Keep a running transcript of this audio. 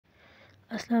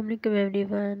Assalamu alaikum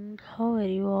everyone. How are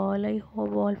you all? I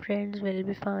hope all friends will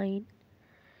be fine.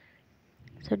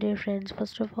 So dear friends,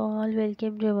 first of all,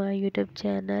 welcome to my YouTube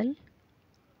channel.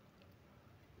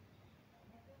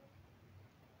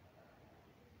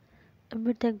 I'm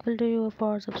very thankful to you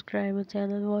for subscribing my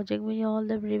channel, watching me all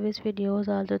the previous videos.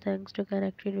 Also thanks to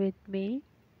connected with me.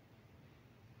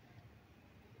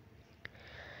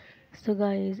 So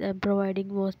guys, I'm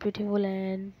providing most beautiful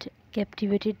and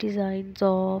captivating designs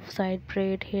of side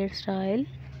braid hairstyle.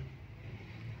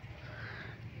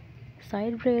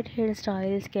 Side braid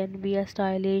hairstyles can be a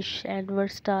stylish and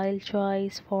versatile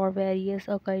choice for various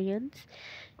occasions.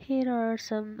 Here are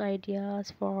some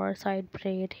ideas for side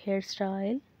braid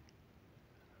hairstyle.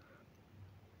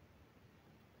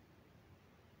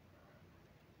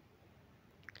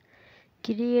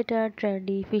 Create a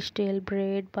trendy fishtail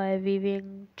braid by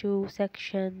weaving two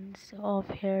sections of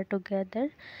hair together.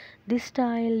 This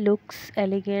style looks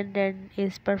elegant and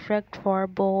is perfect for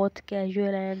both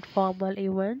casual and formal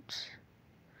events.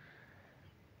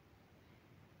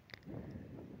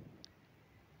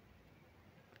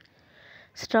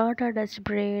 Start a Dutch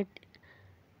braid,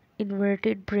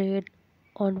 inverted braid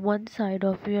on one side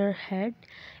of your head,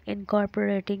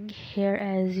 incorporating hair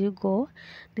as you go.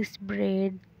 This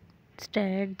braid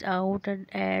stands out and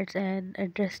adds an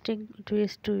interesting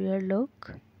twist to your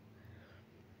look.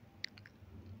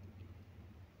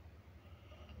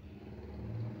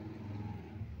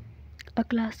 A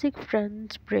classic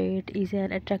front braid is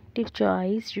an attractive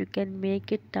choice. You can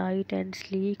make it tight and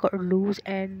sleek or loose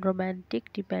and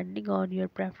romantic depending on your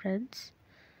preference.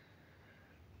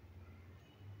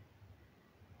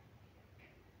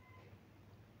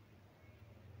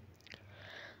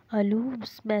 A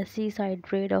loose, messy side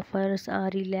braid offers a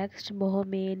relaxed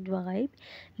bohemian vibe.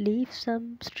 Leave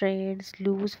some strands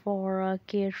loose for a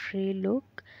carefree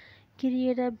look.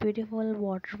 Create a beautiful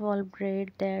waterfall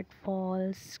braid that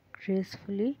falls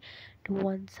gracefully to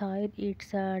one side.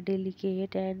 It's a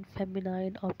delicate and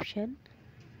feminine option.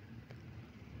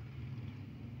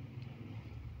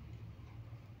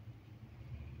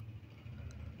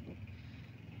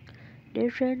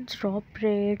 Different drop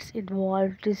braids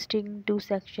involve twisting two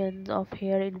sections of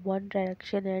hair in one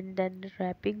direction and then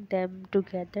wrapping them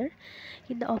together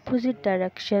in the opposite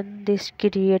direction. This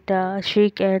creates a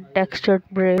chic and textured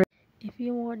braid. If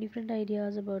you want different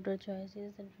ideas about your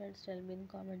choices, then friends tell me in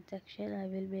comment section. I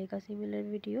will make a similar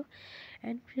video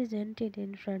and present it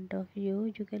in front of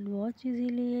you. You can watch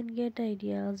easily and get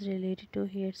ideas related to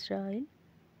hairstyle.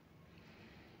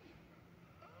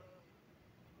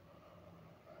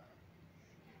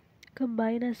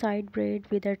 Combine a side braid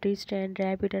with a twist and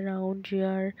wrap it around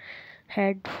your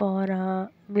head for a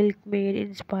milkmaid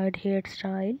inspired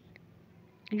hairstyle.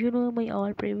 You know my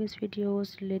all previous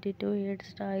videos related to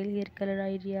hairstyle, hair color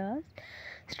ideas.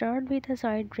 Start with a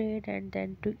side braid and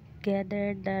then to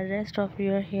gather the rest of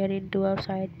your hair into a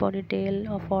side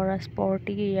ponytail for a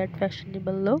sporty yet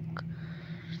fashionable look.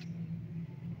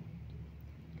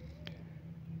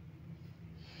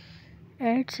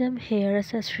 Add some hair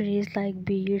accessories like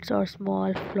beads or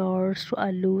small flowers to a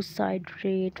loose side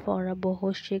braid for a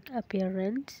boho chic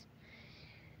appearance.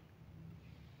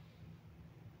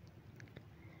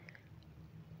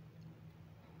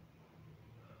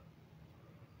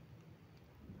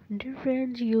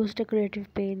 Different use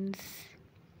decorative pins,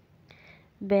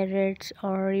 barrettes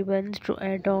or ribbons to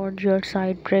adorn your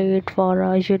side braid for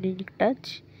a unique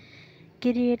touch.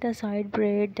 Create a side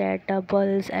braid that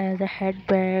doubles as a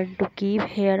headband to keep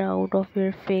hair out of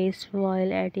your face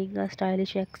while adding a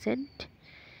stylish accent.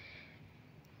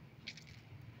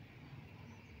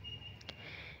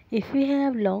 If you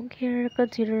have long hair,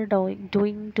 consider doing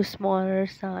two smaller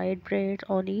side braids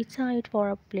on each side for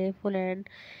a playful and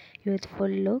youthful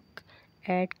look.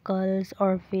 Add curls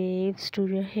or waves to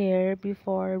your hair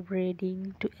before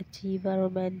braiding to achieve a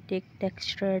romantic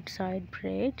textured side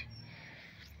braid.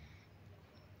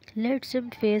 Let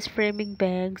some face framing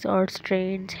bangs or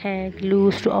strands hang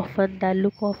loose to often the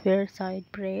look of your side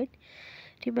braid.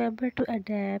 Remember to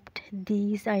adapt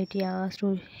these ideas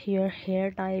to your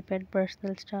hair type and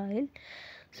personal style.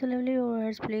 So lovely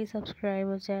viewers, please subscribe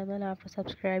my channel. After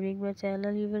subscribing my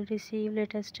channel, you will receive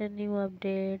latest and new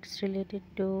updates related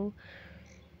to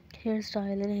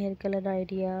hairstyle and hair color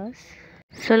ideas.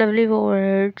 So lovely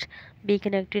viewers, be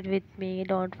connected with me.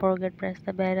 Don't forget press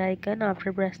the bell icon.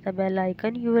 After press the bell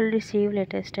icon, you will receive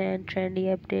latest and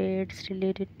trendy updates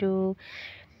related to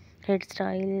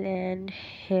hairstyle and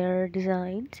hair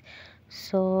designs.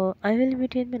 So I will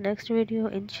meet you in my next video.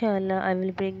 Inshallah, I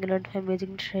will bring a lot of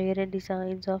amazing hair and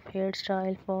designs of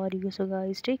hairstyle for you. So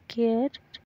guys, take care.